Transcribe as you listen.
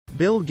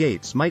Bill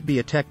Gates might be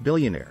a tech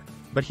billionaire,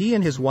 but he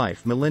and his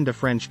wife Melinda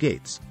French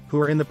Gates, who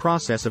are in the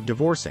process of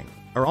divorcing,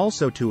 are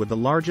also two of the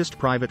largest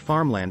private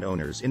farmland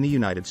owners in the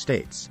United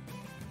States.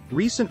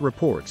 Recent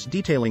reports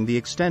detailing the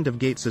extent of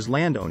Gates's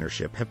land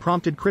ownership have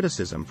prompted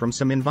criticism from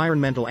some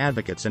environmental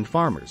advocates and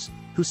farmers,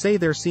 who say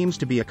there seems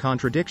to be a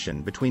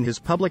contradiction between his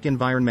public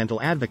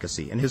environmental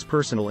advocacy and his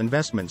personal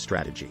investment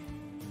strategy.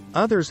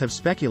 Others have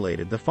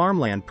speculated the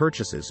farmland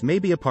purchases may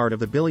be a part of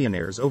the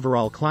billionaire's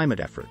overall climate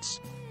efforts.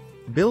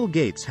 Bill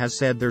Gates has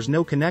said there's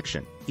no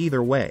connection,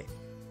 either way.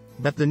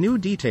 But the new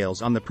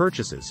details on the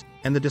purchases,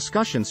 and the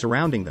discussion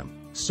surrounding them,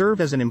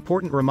 serve as an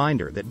important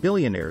reminder that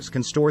billionaires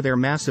can store their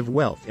massive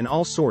wealth in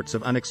all sorts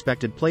of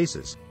unexpected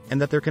places, and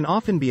that there can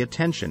often be a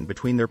tension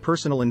between their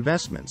personal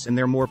investments and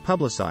their more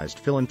publicized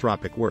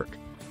philanthropic work.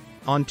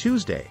 On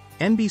Tuesday,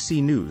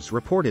 NBC News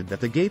reported that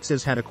the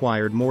Gateses had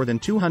acquired more than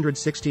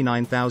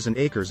 269,000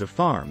 acres of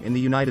farm in the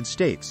United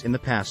States in the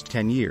past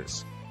 10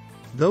 years.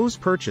 Those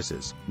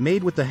purchases,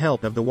 made with the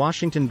help of the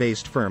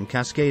Washington-based firm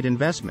Cascade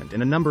Investment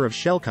and a number of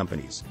shell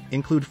companies,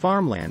 include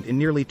farmland in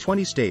nearly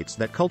 20 states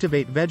that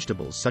cultivate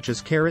vegetables such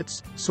as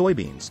carrots,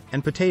 soybeans,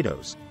 and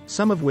potatoes,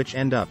 some of which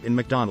end up in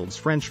McDonald's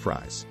French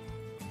fries.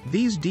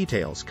 These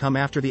details come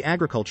after the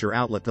agriculture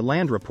outlet The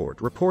Land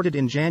Report reported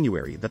in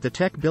January that the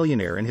tech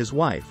billionaire and his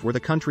wife were the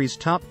country's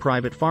top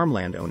private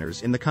farmland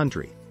owners in the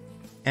country.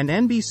 An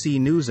NBC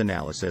News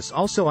analysis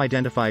also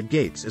identified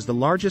Gates as the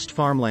largest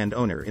farmland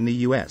owner in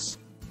the U.S.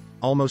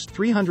 Almost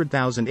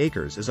 300,000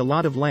 acres is a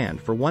lot of land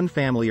for one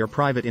family or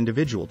private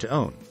individual to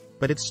own,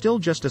 but it's still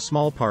just a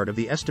small part of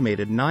the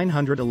estimated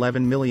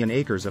 911 million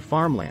acres of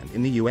farmland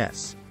in the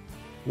U.S.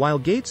 While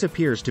Gates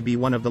appears to be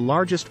one of the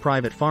largest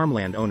private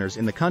farmland owners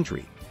in the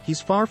country,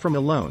 he's far from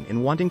alone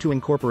in wanting to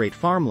incorporate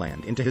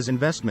farmland into his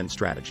investment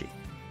strategy.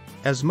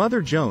 As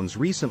Mother Jones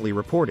recently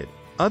reported,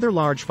 other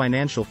large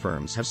financial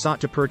firms have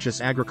sought to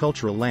purchase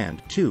agricultural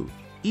land, too,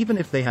 even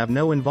if they have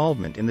no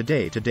involvement in the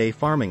day-to-day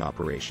farming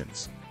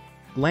operations.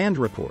 Land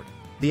Report,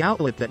 the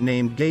outlet that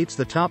named Gates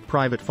the top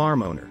private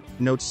farm owner,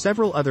 notes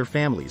several other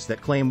families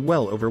that claim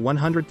well over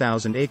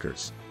 100,000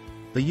 acres.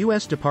 The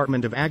U.S.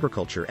 Department of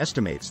Agriculture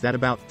estimates that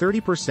about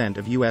 30%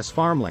 of U.S.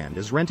 farmland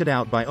is rented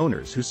out by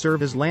owners who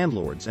serve as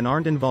landlords and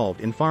aren't involved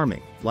in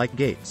farming, like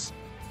Gates.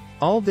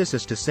 All this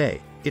is to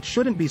say, it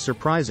shouldn't be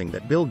surprising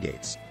that Bill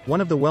Gates, one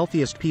of the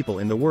wealthiest people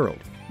in the world,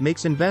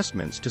 makes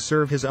investments to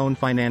serve his own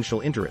financial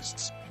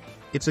interests.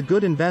 It's a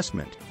good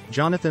investment,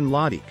 Jonathan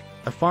Loddick,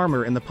 a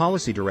farmer and the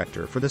policy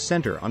director for the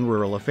Center on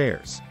Rural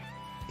Affairs.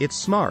 It's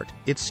smart,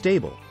 it's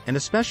stable, and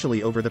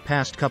especially over the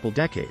past couple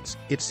decades,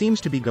 it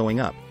seems to be going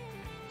up.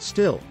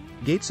 Still,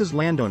 Gates's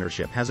land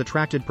ownership has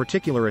attracted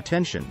particular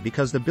attention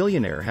because the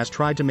billionaire has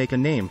tried to make a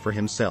name for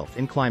himself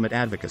in climate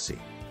advocacy.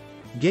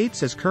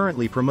 Gates is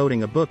currently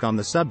promoting a book on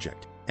the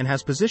subject, and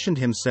has positioned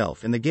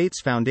himself and the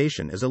Gates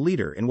Foundation as a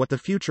leader in what the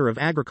future of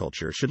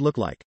agriculture should look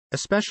like,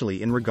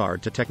 especially in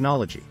regard to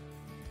technology.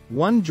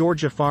 One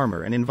Georgia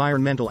farmer and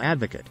environmental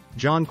advocate,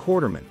 John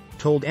Quarterman,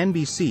 told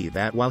NBC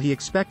that while he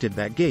expected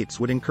that Gates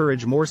would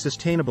encourage more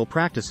sustainable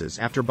practices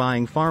after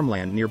buying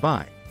farmland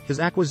nearby, his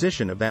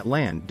acquisition of that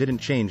land didn't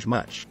change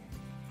much.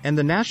 And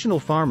the National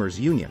Farmers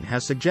Union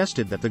has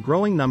suggested that the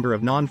growing number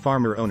of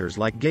non-farmer owners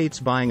like Gates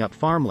buying up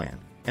farmland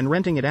and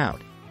renting it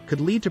out could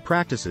lead to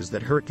practices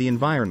that hurt the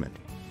environment.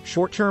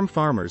 Short-term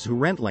farmers who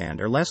rent land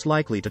are less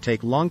likely to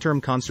take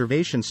long-term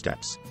conservation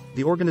steps,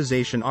 the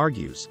organization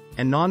argues,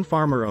 and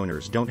non-farmer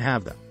owners don't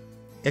have the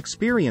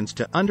experience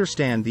to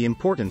understand the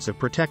importance of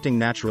protecting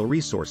natural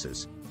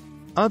resources.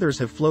 Others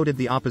have floated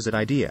the opposite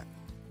idea,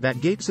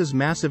 that Gates's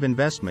massive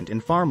investment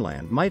in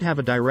farmland might have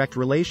a direct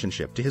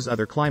relationship to his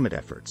other climate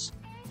efforts.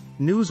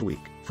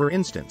 Newsweek, for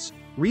instance,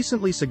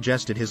 recently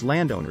suggested his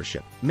land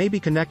ownership may be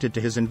connected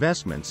to his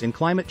investments in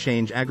climate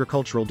change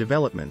agricultural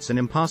developments and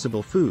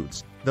impossible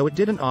foods, though it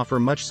didn't offer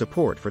much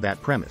support for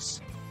that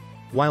premise.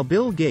 While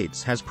Bill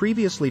Gates has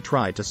previously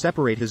tried to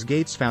separate his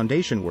Gates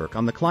Foundation work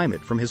on the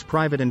climate from his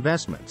private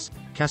investments,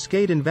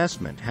 Cascade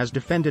Investment has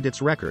defended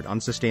its record on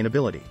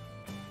sustainability.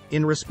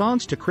 In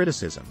response to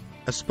criticism,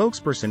 a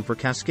spokesperson for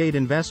Cascade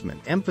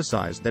Investment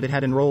emphasized that it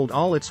had enrolled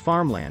all its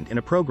farmland in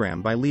a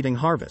program by Leading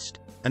Harvest,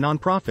 a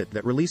nonprofit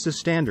that releases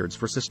standards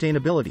for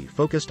sustainability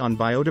focused on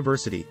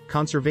biodiversity,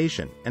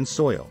 conservation, and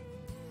soil.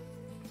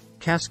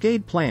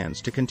 Cascade plans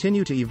to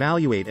continue to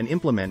evaluate and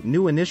implement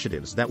new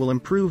initiatives that will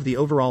improve the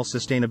overall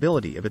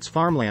sustainability of its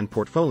farmland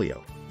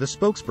portfolio, the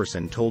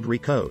spokesperson told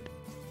Recode.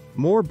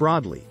 More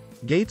broadly,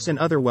 Gates and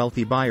other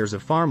wealthy buyers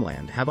of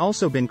farmland have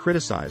also been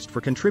criticized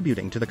for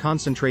contributing to the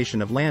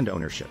concentration of land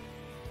ownership.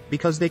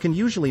 Because they can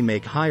usually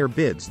make higher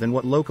bids than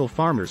what local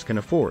farmers can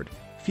afford,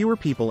 fewer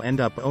people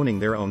end up owning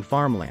their own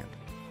farmland.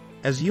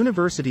 As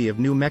University of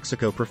New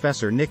Mexico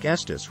professor Nick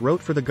Estes wrote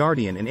for The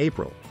Guardian in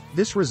April,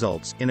 this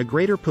results in a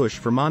greater push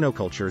for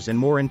monocultures and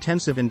more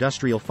intensive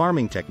industrial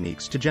farming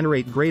techniques to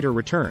generate greater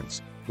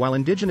returns, while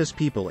indigenous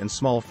people and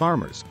small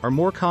farmers are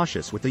more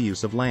cautious with the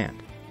use of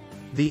land.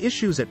 The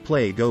issues at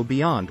play go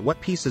beyond what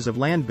pieces of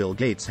land Bill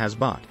Gates has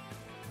bought.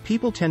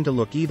 People tend to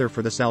look either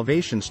for the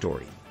salvation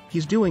story,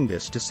 he's doing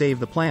this to save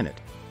the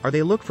planet, or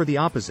they look for the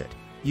opposite,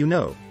 You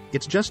know,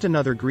 it's just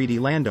another greedy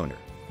landowner.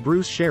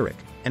 Bruce Sherrick,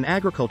 an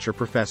agriculture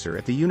professor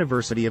at the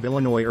University of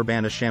Illinois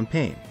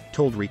Urbana-Champaign,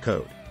 told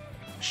Recode.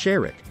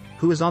 Sherrick,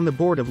 who is on the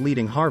board of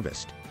Leading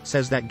Harvest,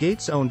 says that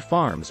Gates-owned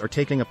farms are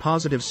taking a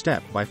positive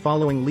step by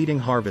following Leading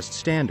Harvest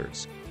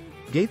standards.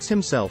 Gates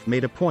himself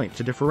made a point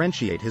to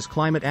differentiate his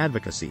climate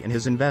advocacy and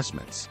his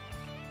investments.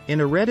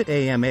 In a Reddit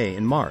AMA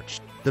in March,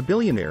 the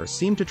billionaire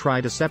seemed to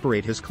try to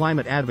separate his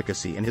climate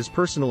advocacy and his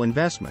personal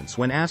investments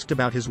when asked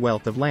about his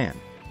wealth of land.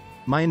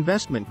 My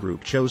investment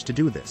group chose to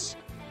do this.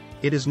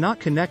 It is not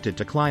connected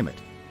to climate.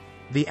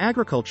 The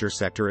agriculture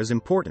sector is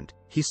important,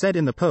 he said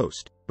in the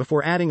post,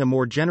 before adding a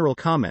more general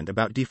comment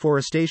about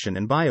deforestation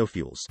and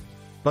biofuels.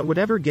 But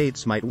whatever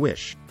Gates might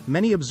wish,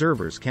 many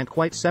observers can't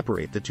quite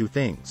separate the two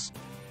things.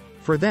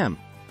 For them,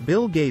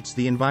 Bill Gates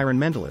the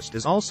environmentalist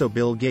is also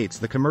Bill Gates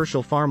the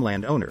commercial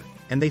farmland owner,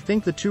 and they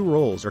think the two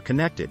roles are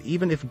connected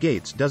even if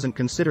Gates doesn't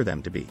consider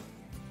them to be.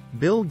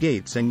 Bill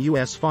Gates and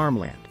U.S.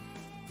 farmland.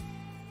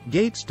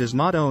 Gates does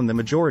not own the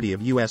majority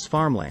of U.S.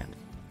 farmland.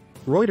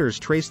 Reuters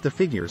traced the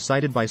figure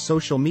cited by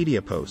social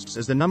media posts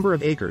as the number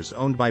of acres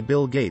owned by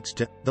Bill Gates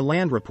to The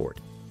Land Report,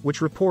 which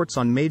reports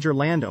on major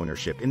land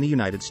ownership in the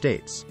United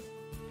States.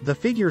 The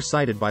figure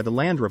cited by The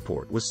Land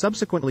Report was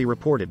subsequently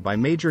reported by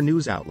major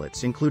news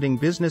outlets including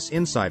Business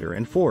Insider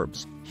and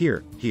Forbes.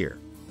 Here.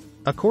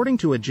 According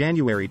to a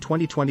January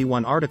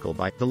 2021 article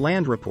by The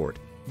Land Report,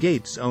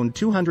 Gates owned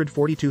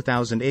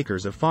 242,000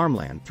 acres of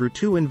farmland through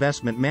two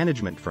investment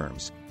management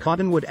firms,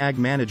 Cottonwood Ag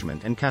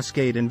Management and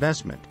Cascade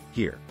Investment.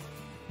 Here.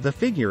 The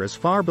figure is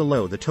far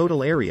below the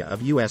total area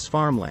of U.S.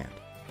 farmland.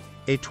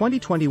 A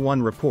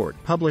 2021 report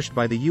published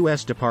by the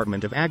U.S.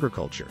 Department of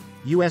Agriculture,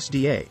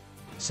 USDA,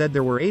 said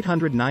there were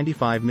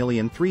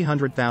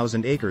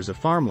 895,300,000 acres of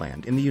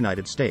farmland in the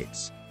United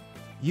States.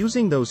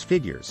 Using those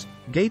figures,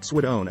 Gates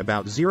would own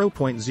about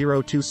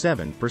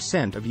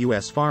 0.027% of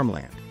U.S.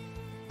 farmland.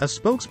 A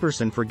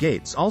spokesperson for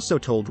Gates also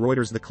told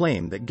Reuters the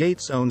claim that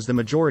Gates owns the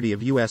majority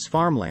of U.S.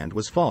 farmland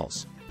was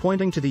false,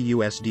 pointing to the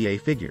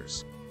USDA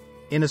figures.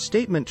 In a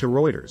statement to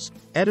Reuters,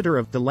 editor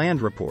of The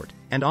Land Report,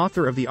 and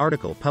author of the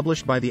article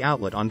published by the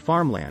outlet on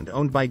farmland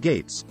owned by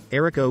Gates,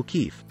 Eric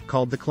O'Keefe,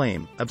 called the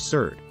claim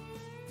absurd.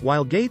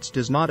 While Gates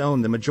does not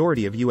own the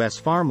majority of U.S.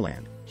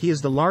 farmland, he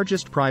is the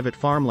largest private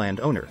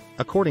farmland owner,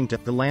 according to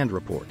The Land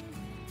Report.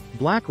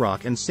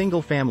 BlackRock and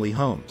single-family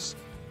homes.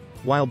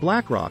 While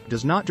BlackRock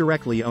does not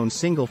directly own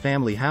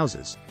single-family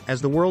houses,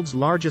 as the world's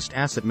largest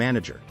asset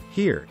manager,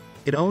 here,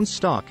 it owns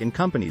stock in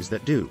companies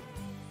that do.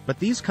 But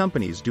these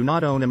companies do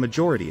not own a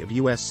majority of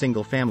U.S.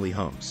 single-family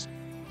homes.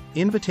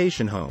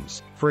 Invitation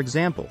Homes, for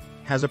example,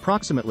 has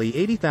approximately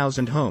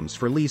 80,000 homes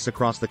for lease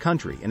across the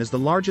country and is the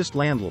largest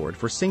landlord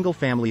for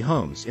single-family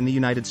homes in the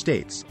United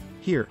States.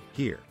 Here.